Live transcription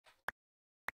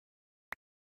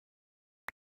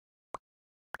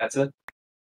That's it?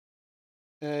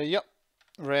 Yep.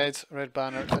 Red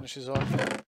banner finishes on.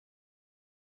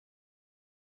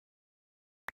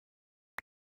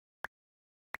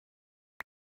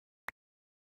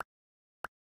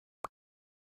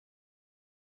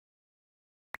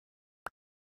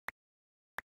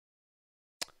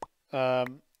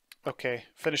 Okay,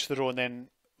 finish the row and then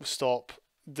we'll stop.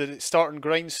 Did it start on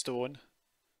grindstone?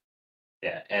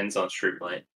 Yeah, ends on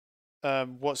streetlight.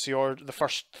 What's the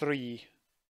first three?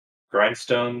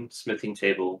 Grindstone, smithing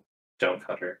table,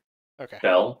 stonecutter, Okay.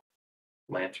 bell,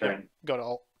 Yep, lantern. got it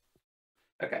all.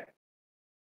 Okay.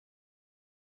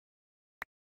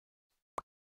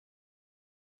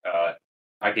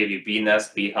 I gave you bee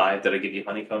nest, beehive. Did I give you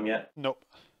honeycomb yet? Nope.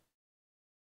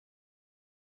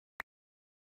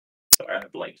 Sorry, I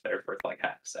blinked there for like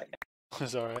half a second.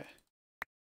 It's alright.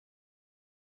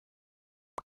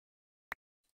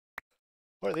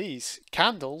 What are these?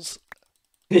 Candles?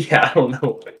 Yeah, I don't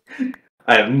know.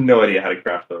 I have no idea how to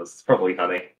craft those. It's probably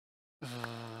honey.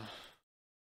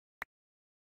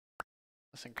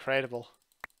 That's incredible.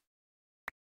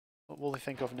 What will they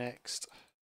think of next?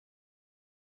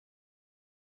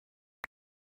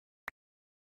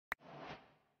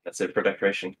 That's it for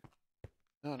decoration.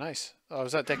 Oh, nice. Oh,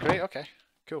 is that decorate? Okay,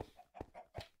 cool.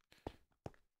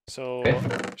 So,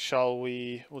 shall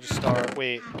we? We'll just start.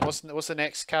 Wait, what's the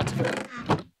next category?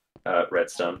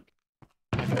 Redstone.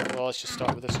 Okay, well, let's just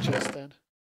start with this chest then.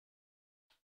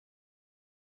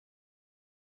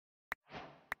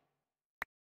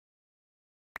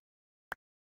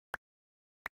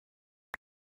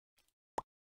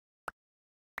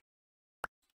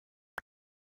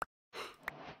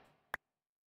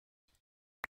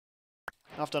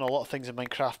 I've done a lot of things in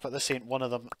Minecraft, but this ain't one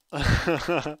of them.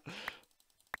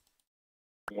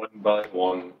 One by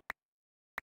one.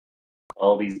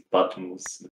 All these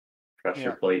buttons, pressure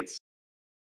Yeah. plates.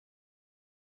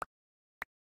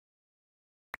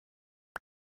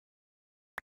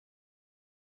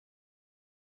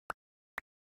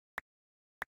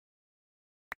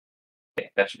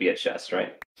 Okay, that should be a chest,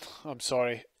 right? I'm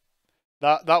sorry.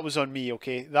 That was on me,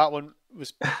 okay? That one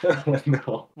was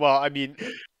No. well, I mean,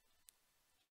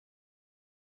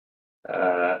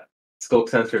 Skulk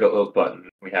sensor to oak button.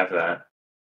 We have that.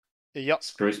 yep.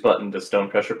 Spruce button to stone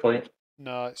pressure plate.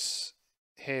 No, it's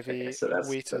heavy, Okay, so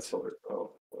weighted. that's what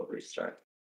we'll restart.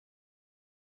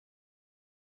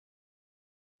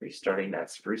 Restarting that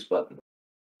spruce button.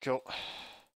 Cool.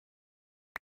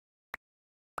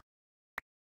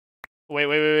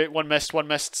 Wait. One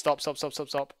missed. Stop.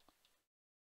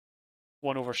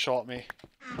 One overshot me.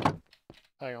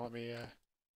 Hang on, let me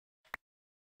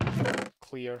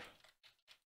clear.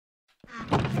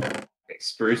 Okay,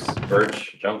 spruce,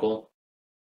 birch, jungle,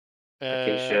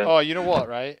 acacia. Oh, you know what,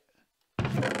 right?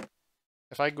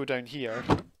 If I go down here,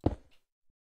 and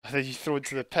then you throw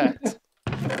into the pit,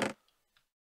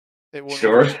 it won't,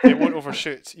 Sure. it won't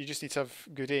overshoot. You just need to have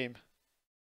good aim.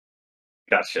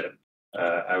 Gotcha.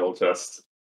 I will just.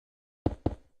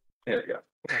 There we go.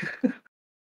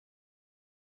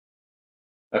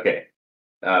 Okay.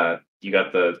 You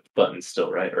got the buttons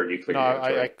still, right? Or you cleared No,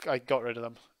 your inventory? I got rid of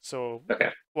them. So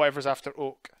Okay. whatever's after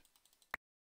oak.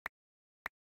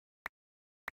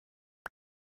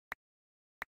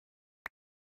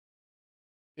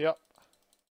 Yep.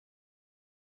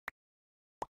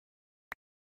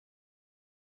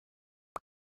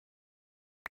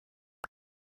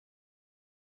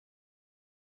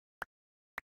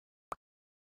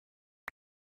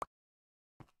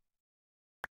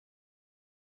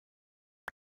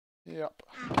 Yep.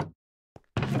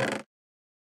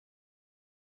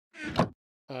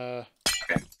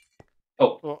 Okay.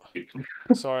 Oh. Oh,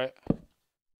 sorry.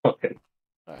 Okay.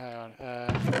 Hang on.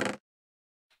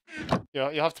 Yeah,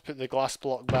 you'll have to put the glass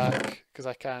block back because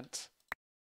I can't.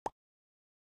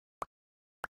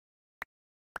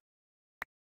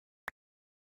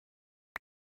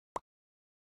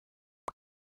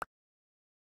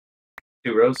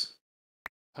 Two rows.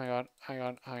 Hang on.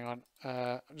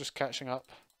 I'm just catching up.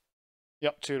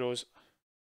 Yep, 2 rows.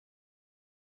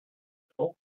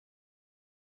 Cool.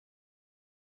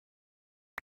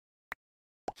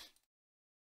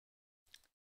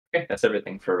 Okay, that's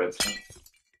everything for redstone.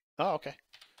 Oh, okay.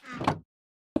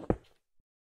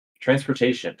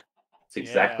 Transportation. It's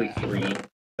exactly Yeah. 3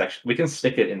 sections. We can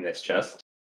stick it in this chest.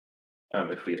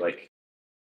 If we like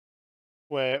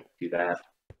Wait, do that,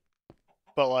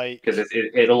 but like because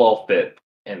it'll all fit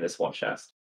in this one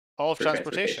chest. all of for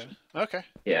transportation. Okay.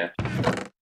 Yeah,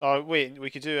 Oh wait,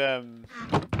 we could do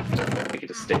we could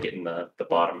just stick it in the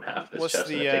bottom half of this what's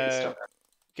chest and then take the stuff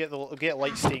out. get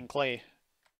light stained clay.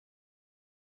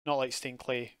 Not light stained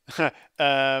clay.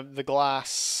 The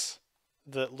glass.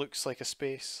 that looks like a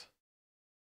space.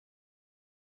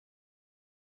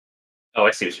 Oh,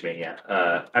 I see what you mean.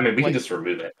 Yeah. I mean, we can Like- just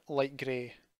remove it, Light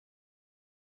grey.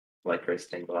 like gray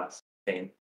stained glass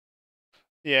pane.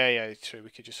 Yeah, yeah, true. We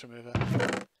could just remove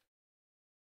it.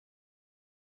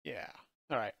 Yeah.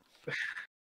 All right.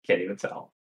 Can't even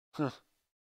tell. Huh.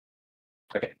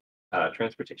 Okay.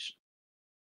 Transportation.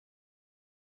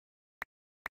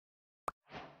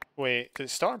 Wait, did it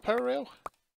start on Power Rail?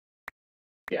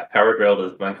 Yeah, powered rail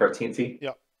to minecart TNT.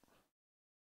 Yep.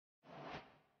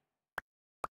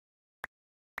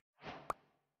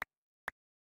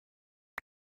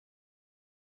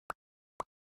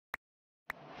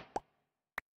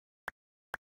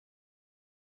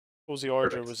 What was the order?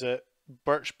 Perfect. Was it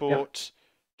Birch Boat,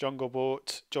 Jungle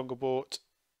Boat, Jungle Boat?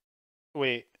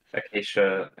 Wait,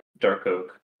 Acacia, dark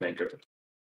oak, mangrove.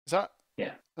 is that?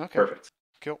 Yeah. Okay, Perfect.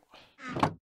 cool.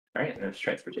 All right, and there's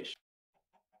transportation.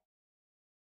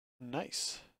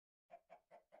 Nice.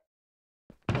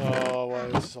 Oh, wow,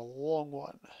 this is a long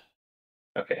one.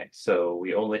 Okay, so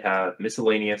we only have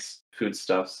miscellaneous,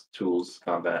 foodstuffs, tools,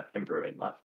 combat, and brewing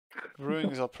left.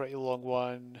 Brewing's a pretty long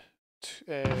one.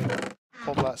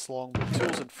 Combat's long, but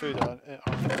tools and food aren't.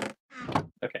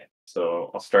 Okay, so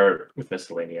I'll start with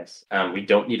miscellaneous. We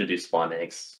don't need to do spawn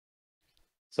eggs,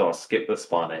 so I'll skip the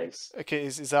spawn eggs. Okay,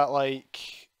 is that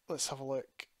like? Let's have a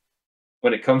look.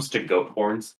 When it comes to goat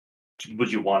horns,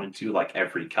 would you want to do like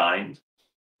every kind,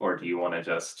 or do you want to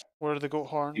just Where are the goat do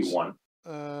horns? one?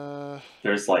 Uh,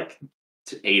 There's like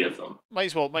 8 of them. might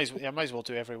as well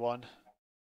do every one.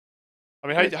 I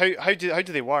mean, Right. how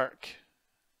do they work?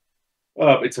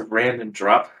 It's a random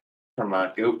drop from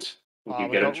a goat. You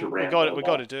get it to we random.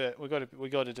 got to do it. We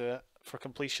got to do it for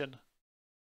completion.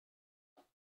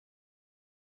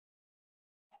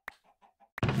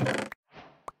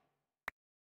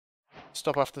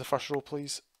 Stop after the first roll,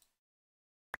 please.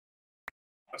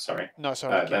 Oh, sorry. No,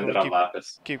 sorry. Landed on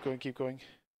lapis. Keep going. Keep going.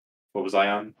 What was I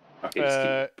on? Okay,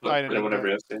 just keep Iron put in whatever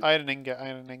ingot. it is. Iron ingot.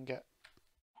 Iron ingot.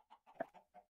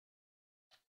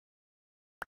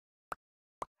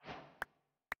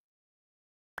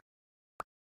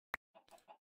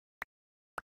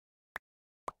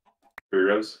 Three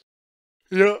rows.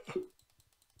 Yeah.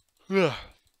 Yeah.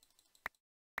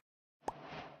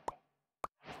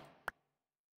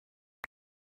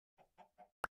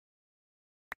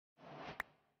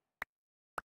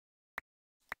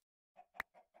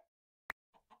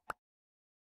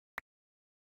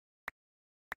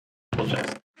 Full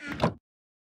chest.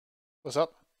 What's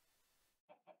up?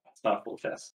 It's not full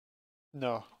chest.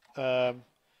 No.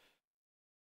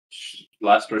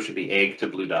 Last row should be egg to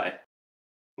blue dye.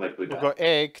 Like blue We've dye. got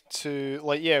egg to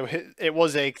it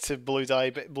was egg to blue dye,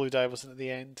 but blue dye wasn't at the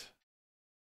end.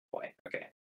 Boy, okay.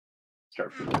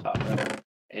 Start from the top then.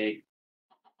 Egg.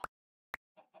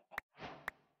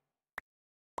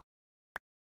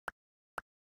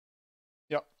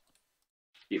 Yep.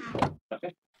 Beautiful.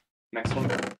 Okay. Next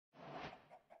one. Okay.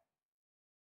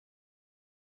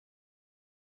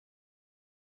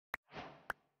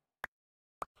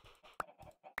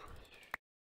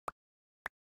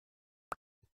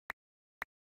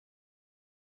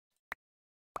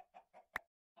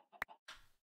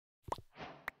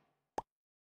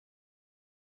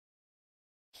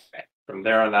 From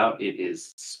there on out, it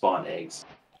is spawn eggs.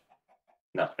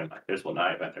 No, never mind. There's one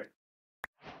I better.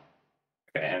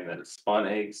 Okay, and then it's spawn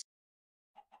eggs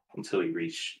until you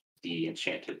reach the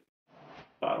enchanted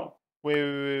bottle.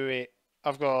 Wait.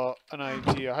 I've got an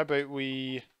idea. How about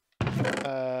we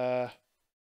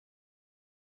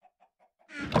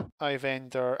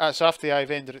iVendor. So after the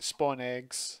iVendor, it's spawn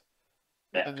eggs,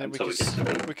 Yeah, and then until we get to the we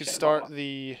could enchanted start bottle.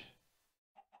 the.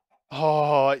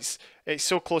 Oh, it's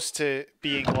so close to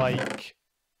being like.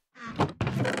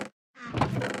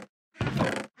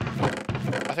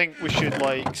 I think we should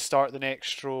like start the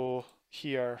next row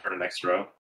here. For the next row.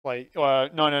 Like, no,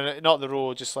 not the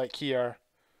row, just like here,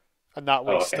 and that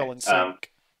way Oh, it's okay. still in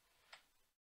sync.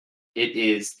 It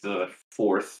is the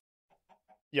 4th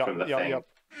from the thing.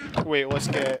 Yep. Wait,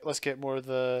 let's get more of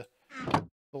the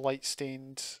light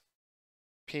stained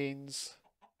panes.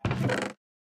 Where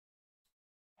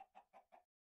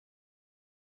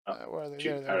are they?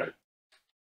 Shoot. There.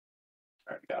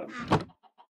 Alright, got him.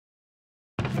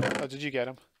 Oh, did you get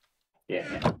them?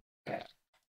 Yeah. Okay.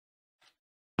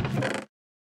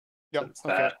 Yep. So it's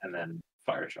Okay. that, and then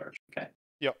fire charge. Okay.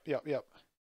 Yep.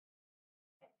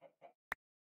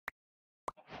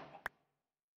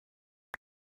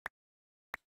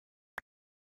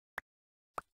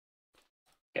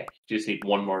 Okay. You just need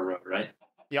one more row, right?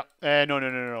 Yep.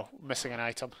 No. Missing an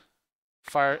item.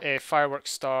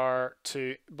 Fireworks star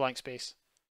to blank space.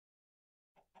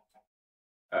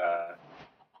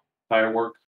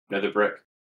 Firework, nether brick,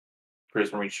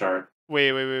 prismarine shard,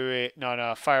 Wait.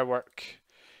 No. Firework.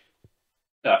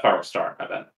 firework star. My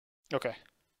bad. Okay.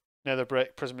 Nether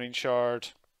brick, prismarine shard,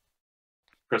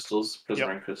 Crystals,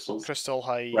 prismarine crystals. crystal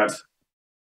hide. Red.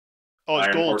 Oh, it's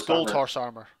Iron gold. horse Gold armor. horse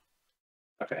armor.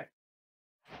 Okay.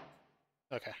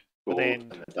 Okay. Gold But and then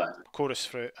then diamond. chorus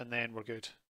fruit, and then we're good.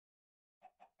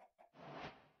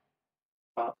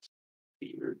 Pops.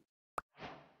 Beetroot.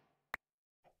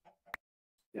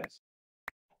 Yes.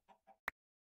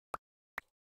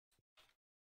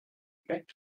 Okay.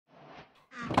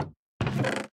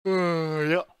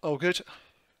 Yeah, all good.